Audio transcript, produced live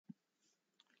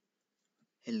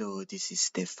Hello, this is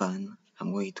Stefan.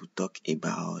 I'm going to talk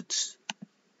about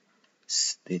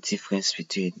the difference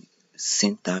between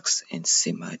syntax and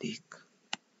semantic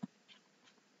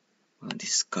on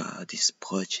this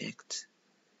project.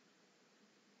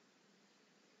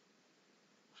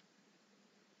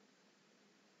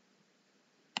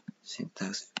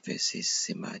 Syntax versus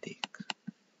semantic.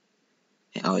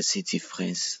 And how is the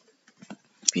difference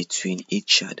between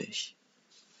each other?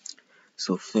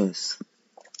 So first,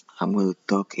 I'm going to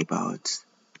talk about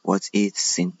what is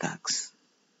syntax.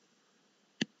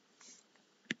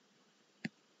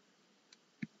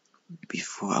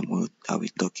 Before I will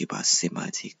talk about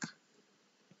semantic.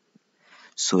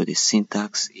 So the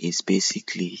syntax is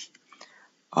basically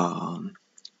the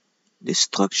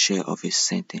structure of a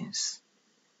sentence.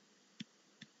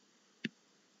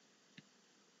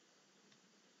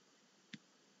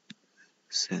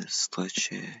 The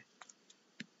structure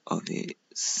of a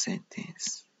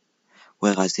sentence.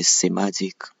 Whereas the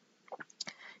semantic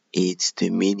is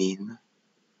the meaning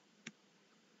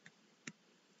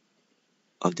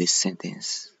of the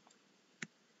sentence.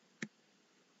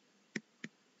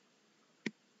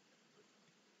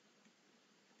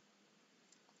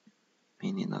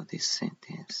 Meaning of the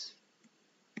sentence.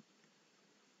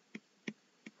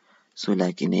 So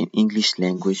like in an English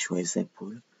language, for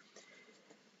example,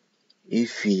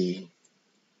 if we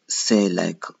say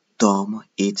like Tom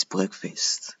eats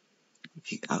breakfast,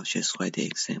 I'll just write the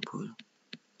example.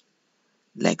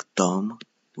 Like Tom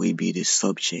will be the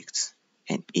subject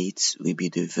and eat will be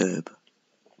the verb.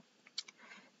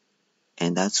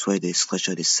 And that's where the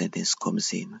structure of the sentence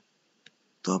comes in.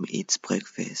 Tom eats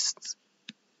breakfast.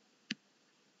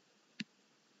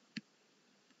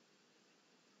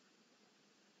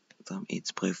 Tom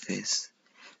eats breakfast.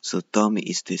 So Tom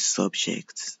is the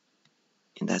subject,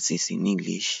 and that is in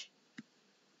English.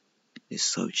 The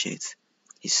subject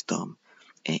is Tom,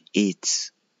 and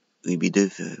eat will be the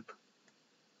verb,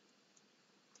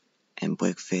 and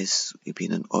breakfast will be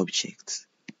an object.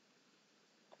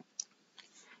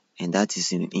 And that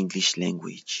is in English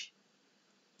language.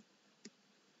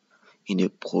 In a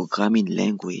programming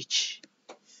language,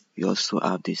 we also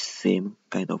have the same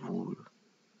kind of rule.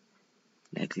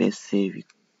 Like let's say we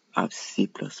have C++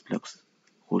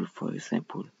 rule, for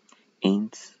example,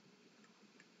 int,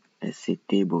 let's say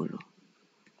table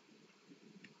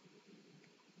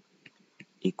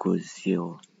equals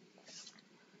 0.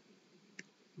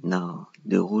 Now,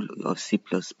 the rule of C++,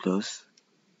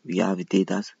 we have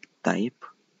data type.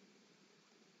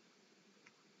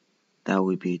 That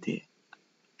will be the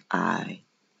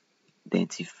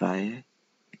identifier.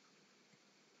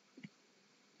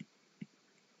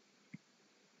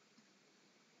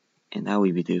 And that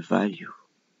will be the value.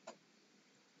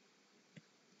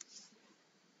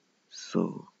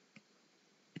 So,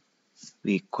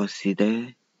 we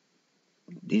consider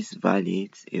this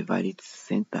a valid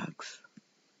syntax.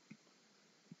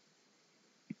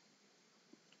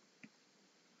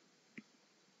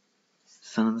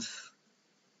 Sans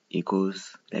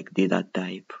equals like data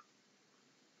type,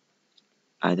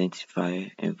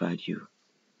 identifier, and value,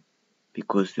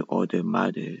 because the order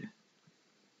matters.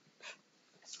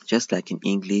 Just like in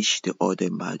English, the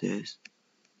order matters.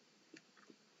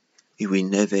 We will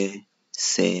never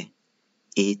say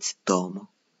eat Tom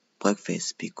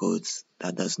breakfast because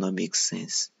that does not make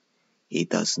sense. It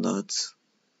does not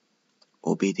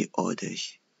obey the order.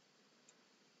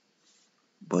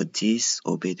 But this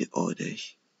obey the order,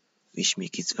 which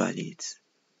make it valid.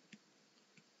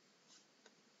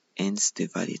 Hence the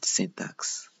valid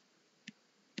syntax.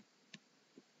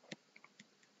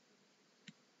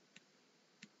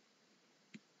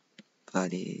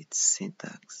 Valid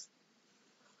syntax.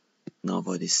 Now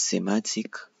for the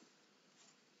semantic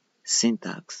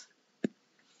syntax,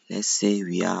 let's say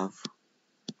we have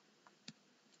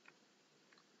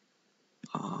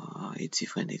a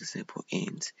different example,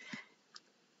 int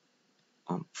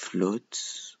float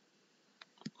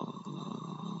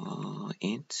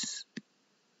int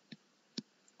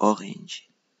orange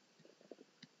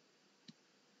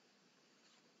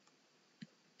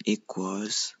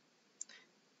equals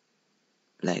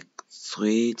like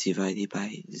 3 divided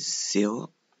by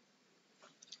 0.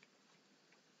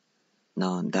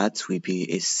 Now that will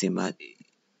be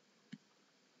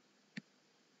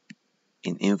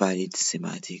an invalid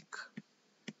semantic,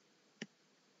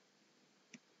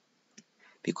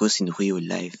 because in real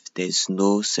life there's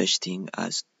no such thing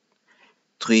as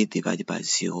 3 divided by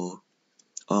 0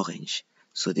 orange,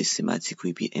 so the semantic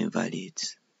will be invalid.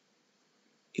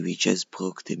 We just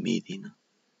broke the meaning.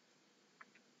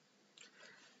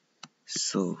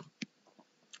 So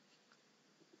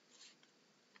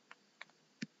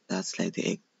that's like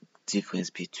the difference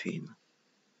between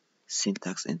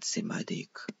syntax and semantic.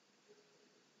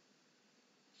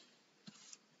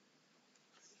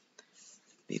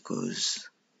 Because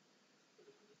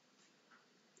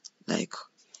like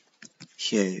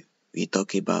here we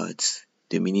talk about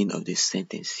the meaning of the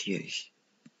sentence here.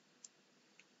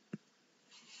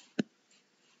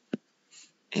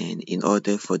 And in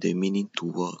order for the meaning to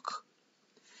work,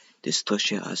 the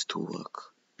structure has to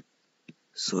work.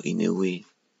 So in a way,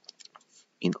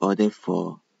 in order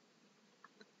for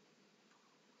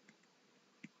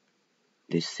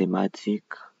the semantic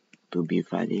to be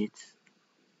valid,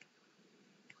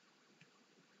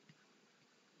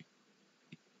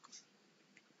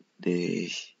 the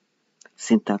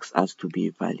syntax has to be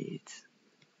valid.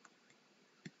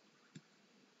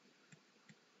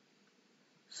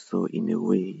 So in a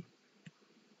way,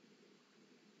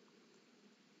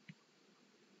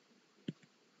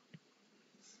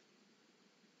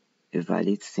 a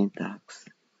valid syntax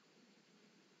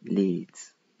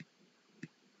leads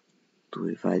to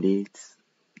a valid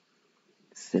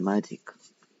semantic.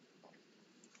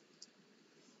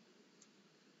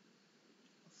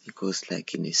 Because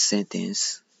like in a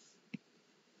sentence,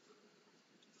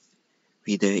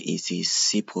 whether it is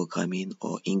C programming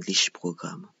or English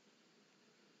program,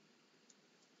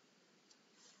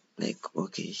 like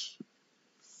okay,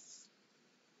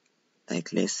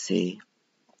 like let's say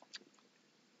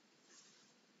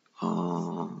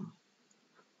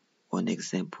one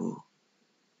example,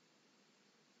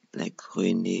 like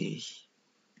Rene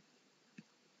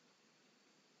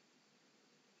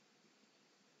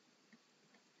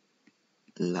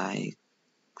likes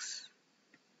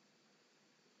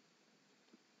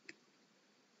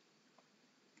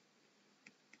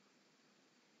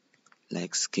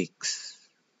cakes.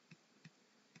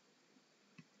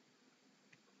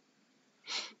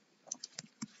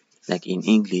 Like in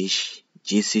English,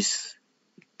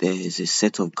 there is a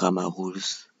set of grammar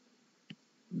rules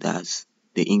that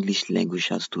the English language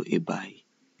has to abide.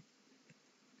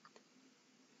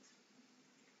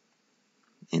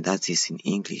 And that is in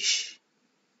English.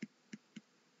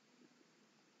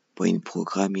 But in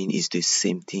programming, it's the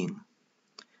same thing.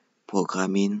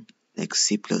 Programming, like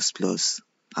C++,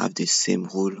 have the same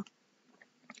rule.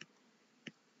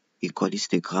 We call it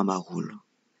the grammar rule.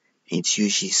 It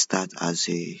usually starts as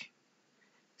a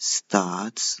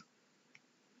start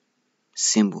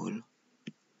symbol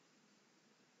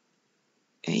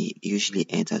and it usually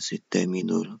ends as a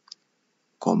terminal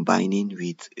combining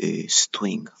with a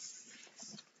string.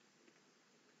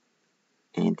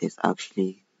 And there's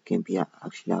actually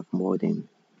have more than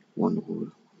one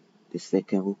rule. The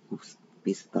second rule could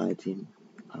be starting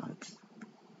at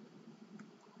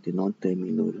the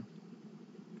non-terminal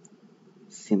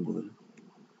symbol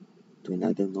to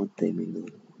another non-terminal,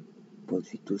 but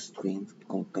the two strings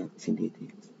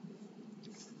concatenated.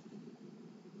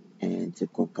 And the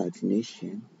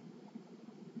concatenation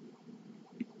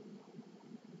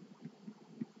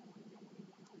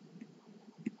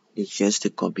is just a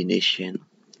combination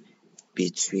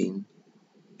between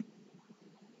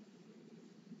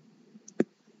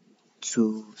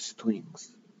two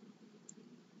strings.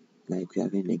 Like we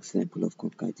have an example of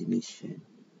concatenation,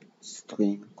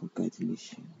 string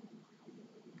concatenation.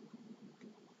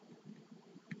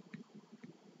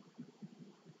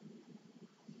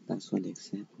 That's one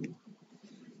example.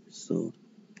 So,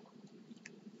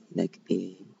 like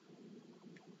A,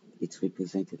 it's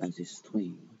represented as a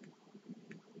string,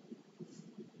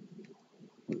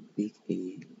 but big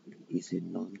A is a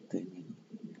non-terminal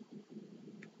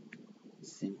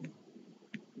symbol.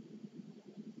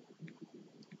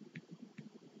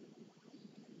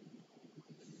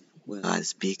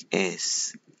 Whereas big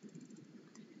S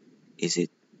is a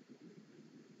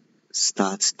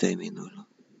start terminal.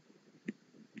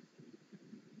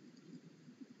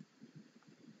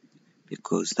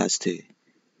 Because that's the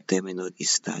terminal it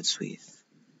starts with.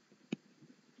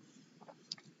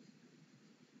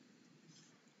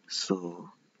 So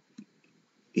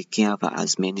we can have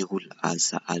as many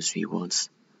rules as we want,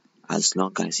 as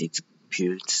long as it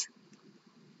builds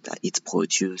that it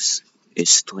produces a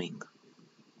string.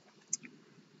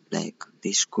 Like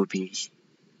this could be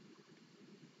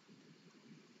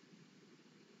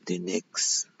the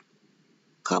next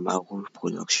grammar rule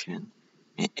production,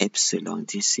 and epsilon.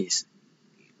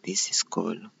 This is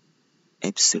called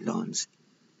epsilons.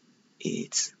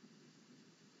 It's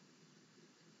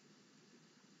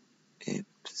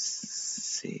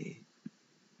epsilon.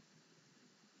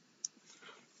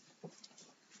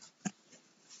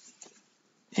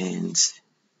 And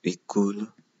we could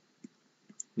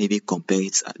maybe compare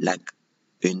it like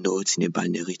a node in a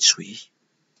binary tree,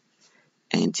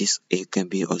 And this A can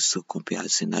be also compared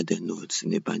as another nodes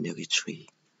in a binary tree.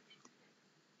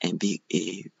 And big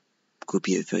A could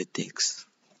be a vertex.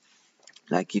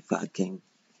 Like if I can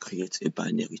create a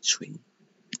binary tree.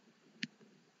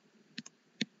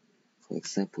 For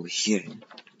example, here,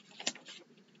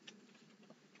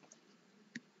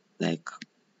 like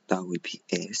that would be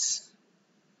S.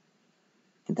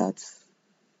 And that's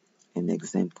an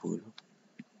example.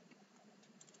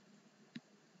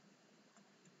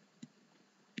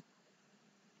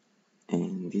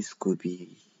 And this could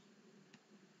be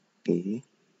A,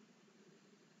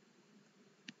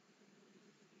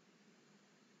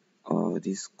 or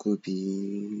this could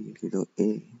be little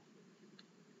a.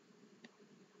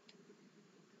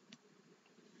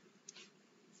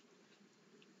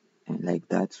 And like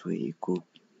that way it could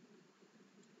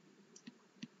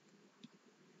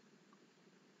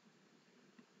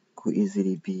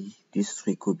easily be, this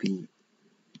tree could be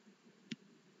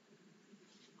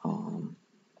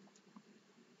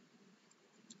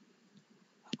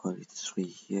I call it tree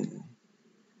here.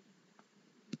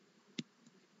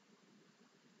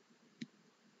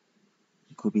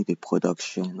 It could be the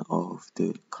production of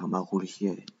the grammar rule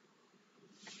here,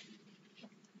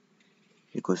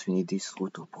 because we need this rule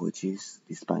to produce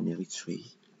this binary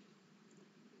tree.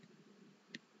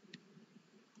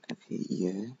 Okay,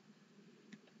 here,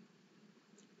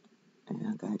 and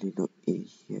I got a little a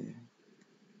here.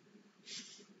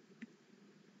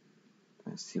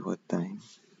 Let's see what time.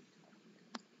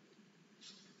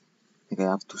 I think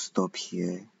I have to stop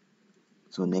here.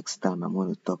 So next time I'm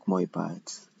going to talk more about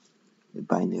the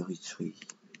binary tree.